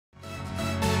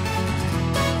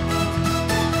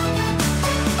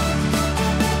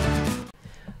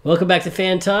Welcome back to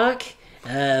Fan Talk.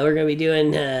 We're going to be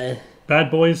doing Bad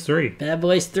Boys 3. Bad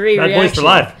Boys 3 Bad reaction. Boys for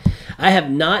life. I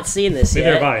have not seen this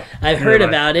Neither yet. have I. I've Neither heard have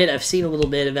I. about it. I've seen a little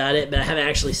bit about it, but I haven't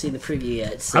actually seen the preview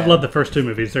yet. So. I've loved the first two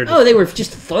movies. They're just, Oh, they were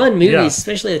just fun movies, Yeah.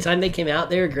 especially the time they came out.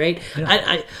 They were great.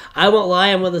 Yeah. I won't lie.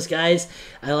 I'm one of those guys.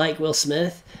 I like Will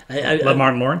Smith. I love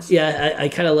Martin Lawrence. Yeah, I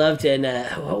kind of loved. And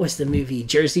what was the movie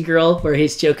Jersey Girl, where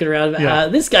he's joking around about Yeah. how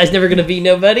this guy's never going to be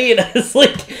nobody? And I was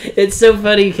like, it's so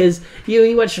funny because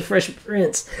you watch The Fresh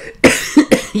Prince.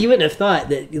 You wouldn't have thought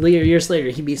that years later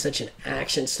he'd be such an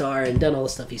action star and done all the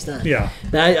stuff he's done. Yeah.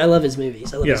 But I love his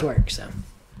movies. I love his Yeah. work. So.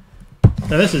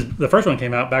 Now this is the first one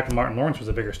came out back when Martin Lawrence was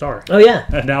a bigger star. Oh yeah.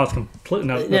 And now it's completely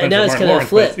Now it's kind of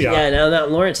flipped. Yeah. Yeah. Now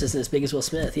Lawrence isn't as big as Will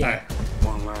Smith. Yeah. All right.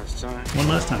 One last time. One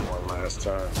last time. One last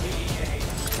time.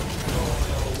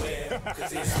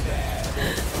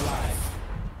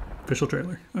 Official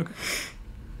trailer. Okay.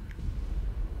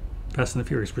 Fast and the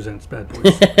Furious presents Bad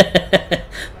Boys.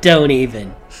 Don't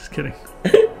even. Just kidding.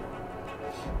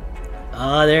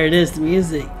 Oh, there it is. The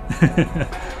music.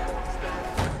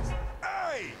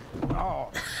 Hey! Oh,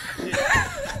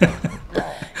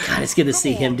 God, it's good to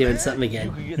see him doing something you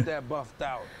again. can get that buffed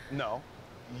out. No,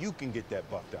 you can get that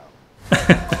buffed out.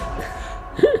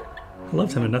 I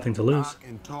loved him and Nothing to Lose. Knock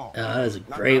and talk. Oh, that was a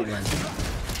great one.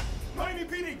 Miami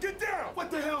PD, get down! What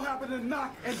the hell happened to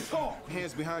knock and talk?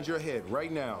 Hands behind your head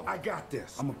right now. I got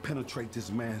this. I'm gonna penetrate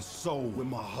this man's soul with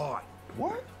my heart.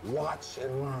 What? Watch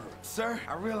and learn. Sir,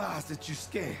 I realize that you're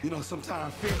scared. You know,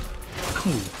 sometimes fear.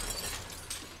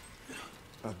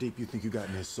 How deep you think you got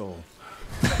in his soul?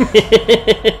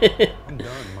 I'm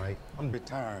done, Mike. I'm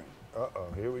retiring. Uh-oh,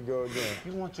 here we go again.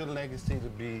 You want your legacy to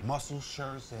be muscle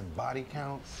shirts and body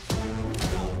counts?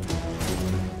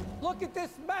 Look at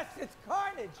this mess. It's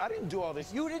carnage. I didn't do all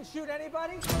this. You didn't shoot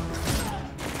anybody?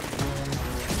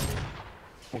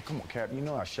 Well, come on, Cap. You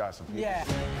know I shot some people. Yeah.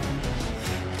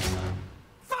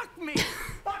 Fuck me.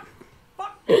 Fuck.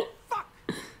 Fuck. Fuck.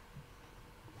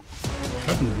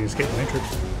 Nothing to Escape the Matrix.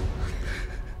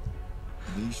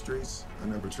 These streets, I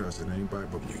never trusted anybody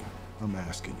but you. I'm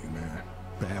asking you, man.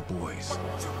 Bad boys.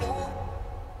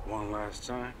 One last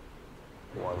time.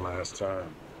 One last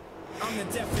time. I'm the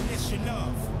definition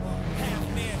of half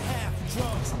man, half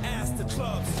drugs. Ass to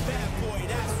clubs, bad boy,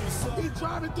 that's what's up. He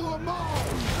driving through a mall.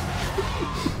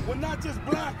 We're not just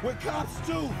black, we're cops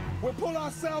too. We'll pull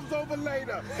ourselves over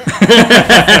later. What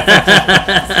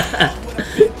I've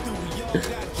been through, y'all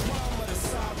got drama, the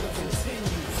saga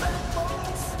continues.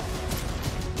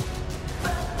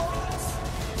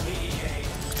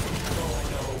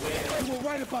 You were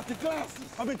right about the glasses.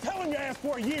 I've been telling your ass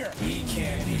for a year. He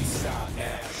can't be stopped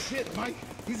now. Shit, Mike.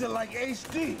 These are like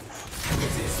HD.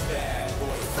 This bad boy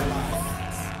for life.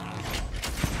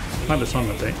 Find a song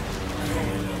update.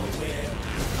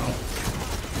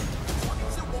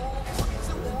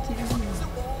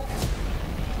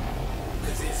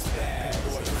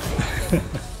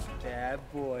 Bad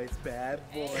boys, bad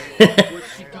boys.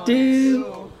 Dude.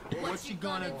 What's she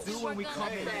gonna do when we come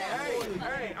in?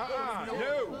 Hey,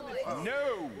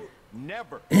 no,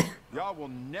 never. Y'all will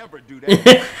never do that. You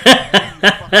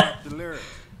fucking up the lyrics,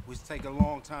 which take a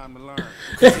long time to learn.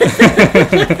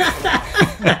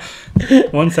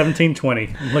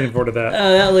 1:17:20. I'm looking forward to that.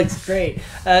 Oh, that looks great.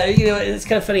 You know, it's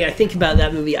kind of funny. I think about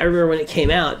that movie. I remember when it came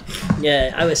out.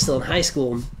 Yeah, I was still in high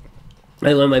school.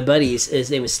 One of my buddies,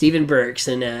 his name was Steven Burks,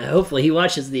 and hopefully he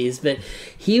watches these, but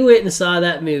he went and saw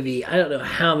that movie, I don't know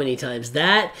how many times.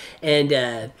 That, and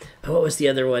what was the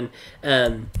other one?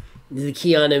 The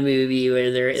Keanu movie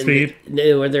where they're in Speed?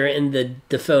 where they're in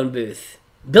the phone booth.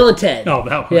 Bill and Ted. Oh,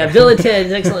 that one. Yeah, Bill and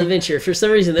Ted's Excellent Adventure. For some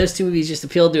reason, those two movies just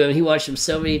appealed to him. He watched them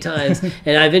so many times,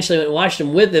 and I eventually went and watched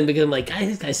them with him because I'm like,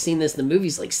 this guy's seen this in the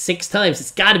movies like 6 times.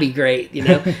 It's got to be great, you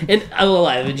know. And I will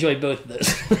lie, I've enjoyed both of those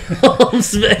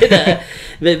films,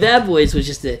 but Bad Boys was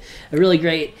just a really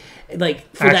great.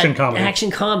 Like for Action that comedy. action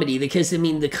comedy, because I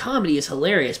mean the comedy is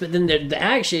hilarious, but then the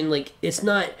action, like, it's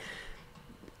not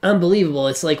unbelievable.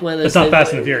 It's like one of those. It's not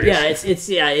Fast and the Furious. Yeah, it's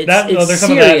That- it's there's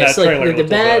some of that in serious. that Like trailer the we'll talk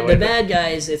bad about later.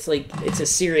 guys. It's like it's a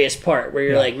serious part where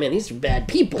you're like, man, these are bad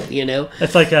people. You know.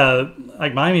 It's like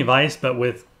Miami Vice, but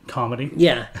with comedy.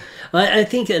 Yeah. I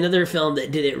think another film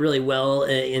that did it really well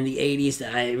in the 80s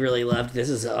that I really loved, this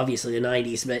is obviously the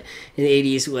 90s, but in the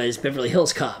 80s was Beverly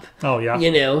Hills Cop. Oh, yeah.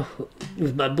 You know,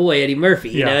 with my boy Eddie Murphy.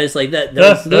 You Yeah. know, it's like that.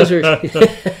 Those are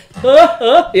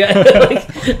Yeah,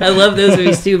 like, I love those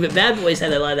movies too. But Bad Boys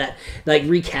had a lot of that, like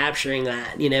recapturing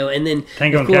that, and then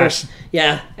Tango of and course, Cash.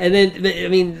 yeah, and then I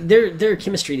mean their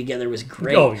chemistry together was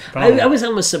great. Oh, phenomenal. I was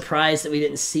almost surprised that we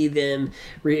didn't see them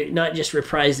not just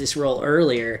reprise this role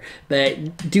earlier,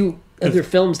 but do other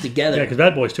films together. Yeah, because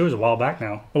Bad Boys 2 is a while back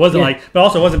now. It wasn't Yeah. but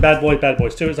also it wasn't Bad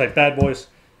Boys 2. It was like Bad Boys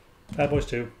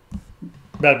 2,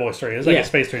 Bad Boys 3. It was like Yeah. a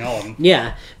space between all of them.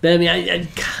 Yeah, but I mean, I'm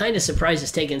kind of surprised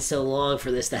it's taken so long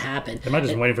for this to happen. They might have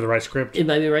just been waiting for the right script. It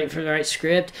might be right for the right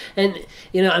script, and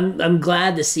I'm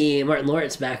glad to see Martin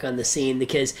Lawrence back on the scene,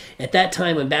 because at that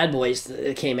time when Bad Boys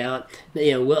came out,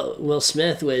 Will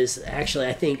Smith was actually,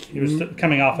 I think, He was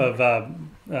coming off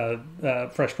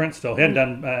of Fresh Prince still. He hadn't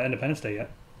done Independence Day yet.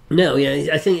 no,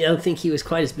 I don't think he was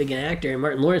quite as big an actor. And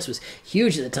Martin Lawrence was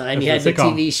huge at the time. He had That's the a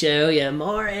sitcom. TV show,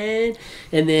 Martin,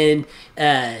 and then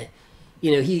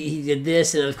he did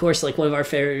this, and of course, like one of our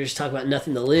favorites, talk about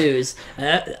Nothing to Lose.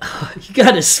 You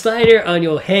got a spider on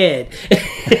your head.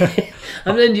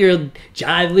 I'm into your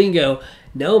jive lingo.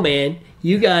 No, man,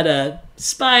 you got a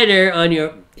spider on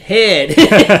your head.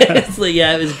 It's like,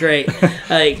 yeah, it was great.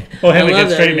 Like, Well, him I love against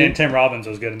that Straight movie. Man, Tim Robbins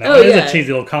was good in that. Oh, It was yeah. a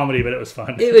cheesy little comedy, but it was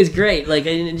fun. It was great. Like,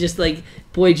 and just like,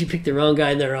 boy, did you pick the wrong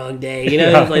guy on the wrong day.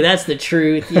 It's like, that's the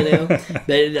truth.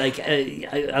 But like,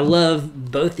 I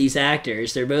love both these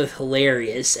actors. They're both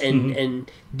hilarious and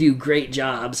do great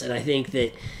jobs. And I think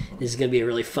that this is going to be a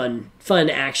really fun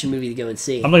action movie to go and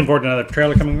see. I'm looking forward to another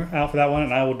trailer coming out for that one,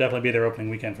 and I will definitely be there opening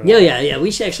weekend for that. Yeah.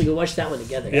 We should actually go watch that one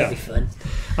together. Yeah. That'd be fun.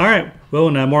 All right. Well,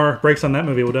 and more breaks on that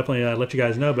movie, we'll definitely let you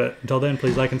guys know. But until then,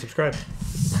 please like and subscribe.